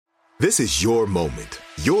This is your moment,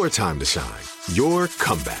 your time to shine, your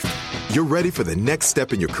comeback. You're ready for the next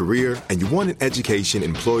step in your career, and you want an education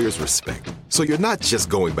employers respect. So you're not just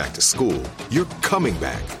going back to school, you're coming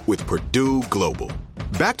back with Purdue Global.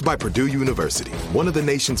 Backed by Purdue University, one of the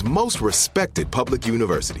nation's most respected public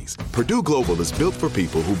universities, Purdue Global is built for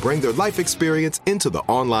people who bring their life experience into the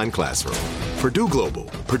online classroom. Purdue Global,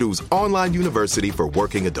 Purdue's online university for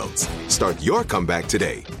working adults. Start your comeback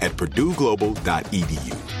today at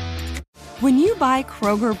purdueglobal.edu. When you buy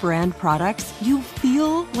Kroger brand products, you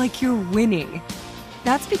feel like you're winning.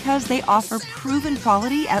 That's because they offer proven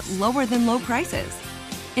quality at lower than low prices.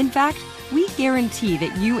 In fact, we guarantee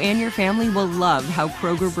that you and your family will love how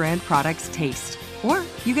Kroger brand products taste, or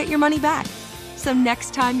you get your money back. So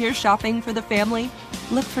next time you're shopping for the family,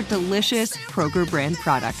 look for delicious Kroger brand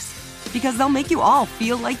products, because they'll make you all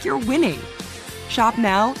feel like you're winning. Shop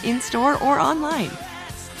now, in-store, or online.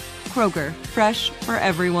 Kroger, fresh for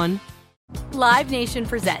everyone. Live Nation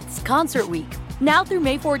presents Concert Week. Now through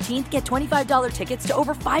May 14th, get $25 tickets to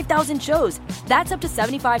over 5,000 shows. That's up to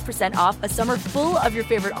 75% off a summer full of your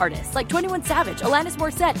favorite artists like 21 Savage, Alanis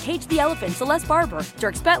Morissette, Cage the Elephant, Celeste Barber,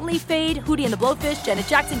 Dierks Bentley, Fade, Hootie and the Blowfish, Janet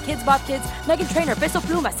Jackson, Kidz Bop Kids, Meghan Trainor, Peso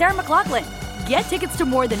Pluma, Sarah McLachlan. Get tickets to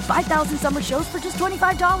more than 5,000 summer shows for just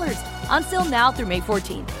 $25. On sale now through May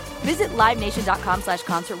 14th. Visit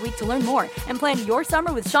LiveNation.com/Concert Week to learn more and plan your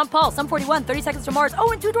summer with Sean Paul, Sum 41, 30 Seconds to Mars,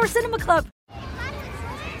 and Two Door Cinema Club.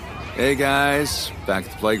 Hey guys, back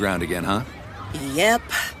at the playground again, huh? Yep.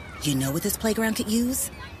 You know what this playground could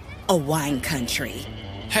use? A wine country.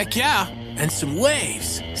 Heck yeah, and some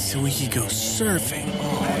waves so we could go surfing.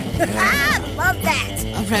 Oh, yeah. Love that.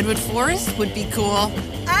 A redwood forest would be cool.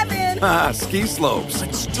 I'm in. Ski slopes.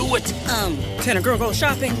 Let's do it. Can a girl go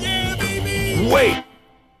shopping? Yeah, baby. Wait.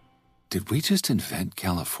 Did we just invent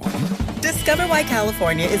California? Discover why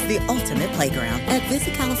California is the ultimate playground at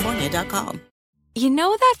visitcalifornia.com. You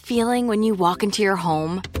know that feeling when you walk into your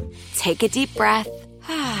home, take a deep breath,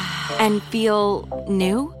 and feel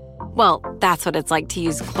new? Well, that's what it's like to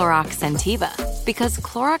use Clorox Scentiva. Because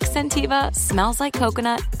Clorox Scentiva smells like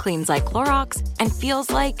coconut, cleans like Clorox, and feels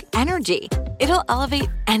like energy. It'll elevate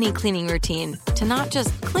any cleaning routine to not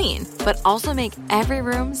just clean, but also make every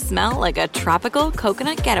room smell like a tropical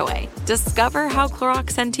coconut getaway. Discover how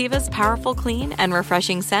Clorox Scentiva's powerful clean and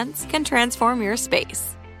refreshing scents can transform your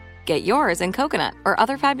space. Get yours in coconut or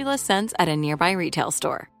other fabulous scents at a nearby retail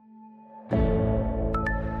store.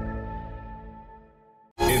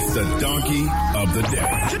 It's the donkey of the day.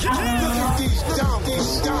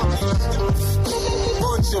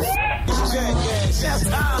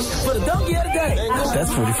 For the donkey of the day.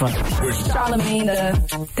 That's pretty fun. Charlemagne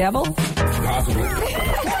the devil? Possibly.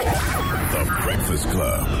 The Breakfast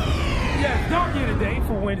Club. Yes, donkey of the day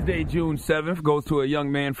for Wednesday, June 7th goes to a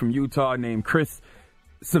young man from Utah named Chris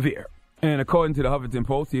Sevier. And according to the Huffington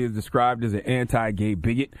Post, he is described as an anti-gay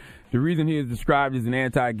bigot. The reason he is described as an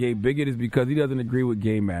anti-gay bigot is because he doesn't agree with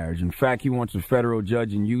gay marriage. In fact, he wants a federal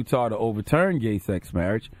judge in Utah to overturn gay-sex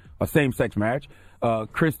marriage, or same-sex marriage.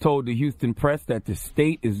 Chris told the Houston Press that the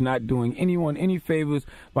state is not doing anyone any favors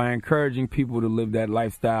by encouraging people to live that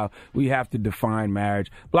lifestyle. We have to define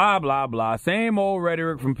marriage. Blah, blah, blah. Same old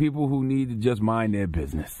rhetoric from people who need to just mind their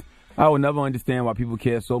business. I will never understand why people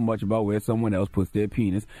care so much about where someone else puts their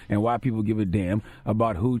penis and why people give a damn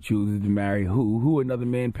about who chooses to marry who another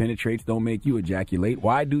man penetrates don't make you ejaculate.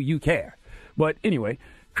 Why do you care? But anyway,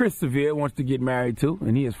 Chris Sevier wants to get married too,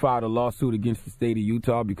 and he has filed a lawsuit against the state of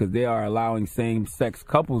Utah because they are allowing same-sex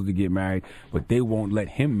couples to get married, but they won't let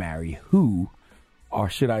him marry who, or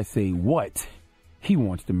should I say what, he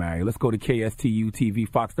wants to marry. Let's go to KSTU-TV,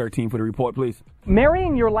 Fox 13 for the report, please.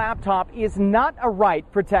 Marrying your laptop is not a right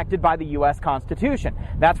protected by the U.S. Constitution.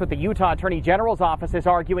 That's what the Utah Attorney General's office is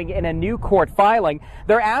arguing in a new court filing.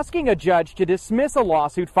 They're asking a judge to dismiss a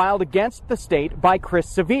lawsuit filed against the state by Chris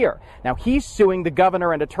Sevier. Now, he's suing the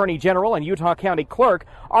governor and attorney general and Utah County clerk,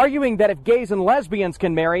 arguing that if gays and lesbians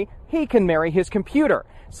can marry, he can marry his computer.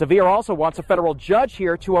 Sevier also wants a federal judge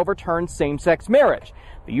here to overturn same-sex marriage.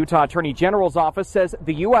 The Utah Attorney General's office says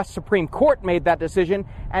the U.S. Supreme Court made that decision,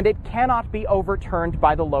 and it cannot be overturned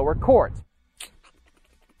by the lower courts.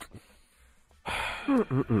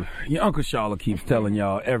 Your Uncle Sharla keeps telling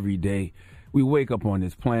y'all every day, we wake up on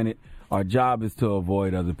this planet, our job is to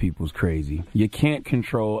avoid other people's crazy. You can't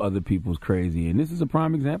control other people's crazy, and this is a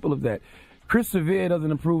prime example of that. Chris Sevier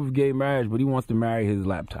doesn't approve of gay marriage, but he wants to marry his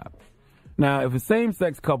laptop. Now, if a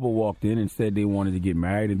same-sex couple walked in and said they wanted to get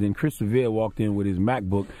married, and then Chris Sevier walked in with his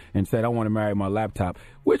MacBook and said, I want to marry my laptop,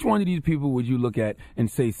 which one of these people would you look at and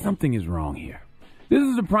say something is wrong here? This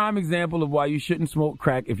is a prime example of why you shouldn't smoke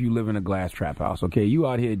crack if you live in a glass trap house, okay? You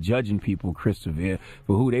out here judging people, Chris Severe,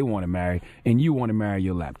 for who they want to marry, and you want to marry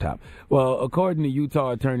your laptop. Well, according to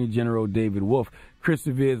Utah Attorney General David Wolf, Chris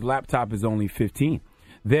Severe's laptop is only 15.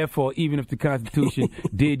 Therefore, even if the Constitution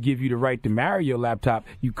did give you the right to marry your laptop,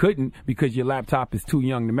 you couldn't because your laptop is too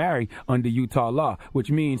young to marry under Utah law,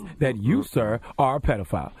 which means that you, sir, are a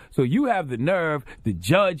pedophile. So you have the nerve to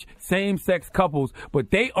judge same-sex couples,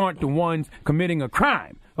 but they aren't the ones committing a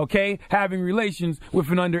crime, okay, having relations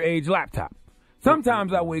with an underage laptop.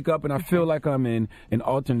 Sometimes I wake up and I feel like I'm in an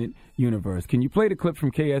alternate universe. Can you play the clip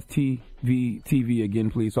from KSTV TV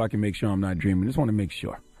again, please, so I can make sure I'm not dreaming? Just want to make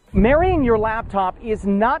sure. Marrying your laptop is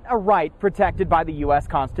not a right protected by the U.S.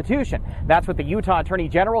 Constitution. That's what the Utah Attorney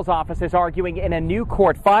General's office is arguing in a new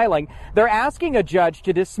court filing. They're asking a judge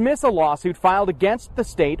to dismiss a lawsuit filed against the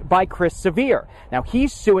state by Chris Severe. Now,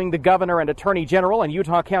 he's suing the governor and attorney general and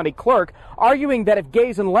Utah County clerk, arguing that if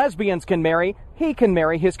gays and lesbians can marry, he can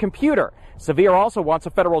marry his computer. Severe also wants a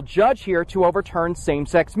federal judge here to overturn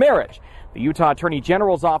same-sex marriage. The Utah Attorney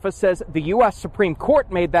General's office says the U.S. Supreme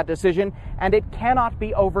Court made that decision, and it cannot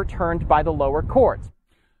be overturned by the lower courts.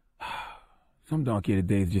 Some donkey of the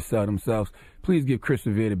days just sell themselves. Please give Chris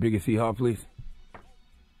Severe the biggest hee-haw, please.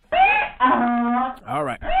 All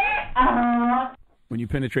right. When you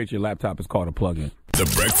penetrate your laptop, it's called a plug-in. The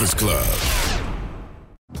Breakfast Club.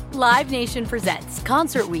 Live Nation presents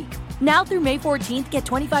Concert Week. Now through May 14th, get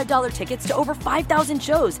 $25 tickets to over 5,000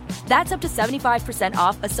 shows. That's up to 75%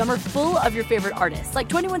 off a summer full of your favorite artists like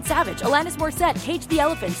 21 Savage, Alanis Morissette, Cage the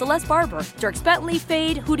Elephant, Celeste Barber, Dierks Bentley,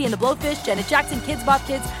 Fade, Hootie and the Blowfish, Janet Jackson, Kidz Bop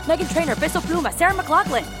Kids, Meghan Trainor, Peso Pluma, Sarah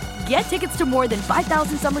McLachlan. Get tickets to more than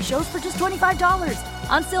 5,000 summer shows for just $25.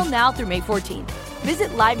 Until now through May 14th. Visit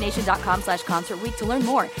livenation.com/Concert Week to learn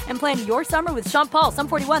more and plan your summer with Sean Paul, Sum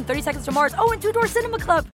 41, 30 Seconds to Mars, and Two Door Cinema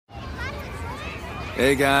Club.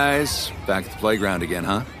 Hey, guys. Back at the playground again,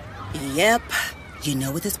 huh? Yep. You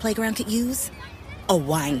know what this playground could use? A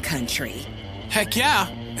wine country. Heck yeah.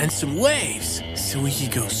 And some waves so we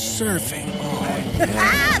could go surfing. Oh,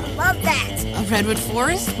 yeah. Love that. A redwood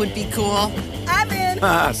forest would be cool. I'm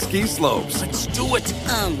in. Ski slopes. Let's do it.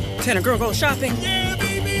 Can a girl go shopping? Yeah,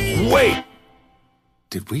 baby. Wait.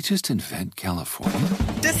 Did we just invent California?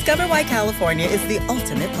 Discover why California is the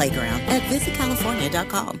ultimate playground at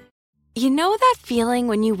visitcalifornia.com. You know that feeling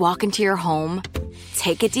when you walk into your home,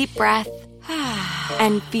 take a deep breath,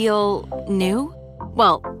 and feel new?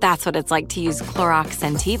 Well, that's what it's like to use Clorox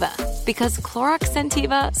Scentiva. Because Clorox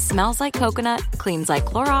Scentiva smells like coconut, cleans like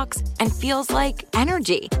Clorox, and feels like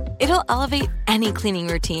energy. It'll elevate any cleaning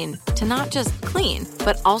routine to not just clean,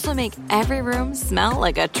 but also make every room smell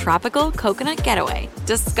like a tropical coconut getaway.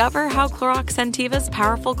 Discover how Clorox Scentiva's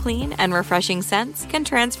powerful clean and refreshing scents can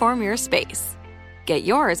transform your space. Get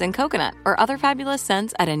yours in coconut or other fabulous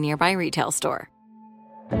scents at a nearby retail store.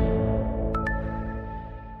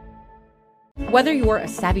 Whether you're a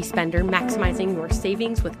savvy spender maximizing your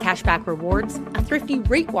savings with cashback rewards, a thrifty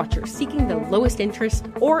rate watcher seeking the lowest interest,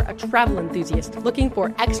 or a travel enthusiast looking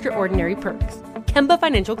for extraordinary perks, Kemba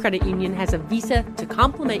Financial Credit Union has a visa to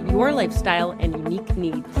complement your lifestyle and unique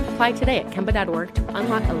needs. Apply today at Kemba.org to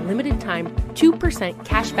unlock a limited-time 2%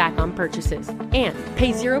 cash back on purchases and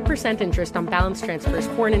pay 0% interest on balance transfers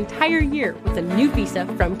for an entire year with a new visa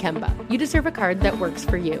from Kemba. You deserve a card that works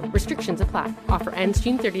for you. Restrictions apply. Offer ends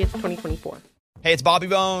June 30th, 2024. Hey, it's Bobby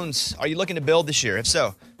Bones. Are you looking to build this year? If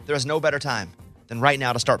so, there is no better time than right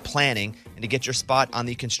now to start planning and to get your spot on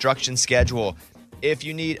the construction schedule. If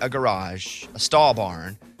you need a garage, a stall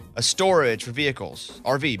barn, a storage for vehicles,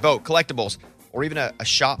 RV, boat, collectibles, or even a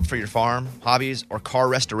shop for your farm, hobbies, or car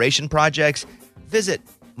restoration projects, visit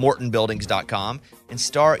MortonBuildings.com and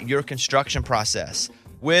start your construction process.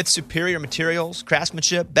 With superior materials,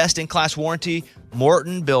 craftsmanship, best-in-class warranty,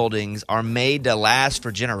 Morton Buildings are made to last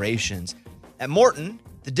for generations. At Morton,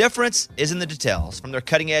 the difference is in the details. From their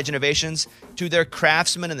cutting-edge innovations to their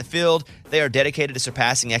craftsmen in the field, they are dedicated to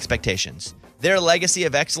surpassing expectations. Their legacy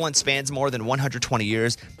of excellence spans more than 120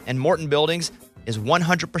 years, and Morton Buildings is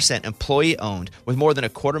 100% employee-owned with more than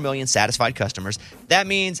 250,000 satisfied customers. That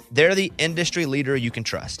means they're the industry leader you can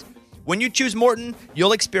trust. When you choose Morton,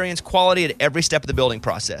 you'll experience quality at every step of the building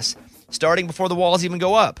process, starting before the walls even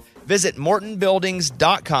go up. Visit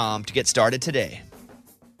MortonBuildings.com to get started today.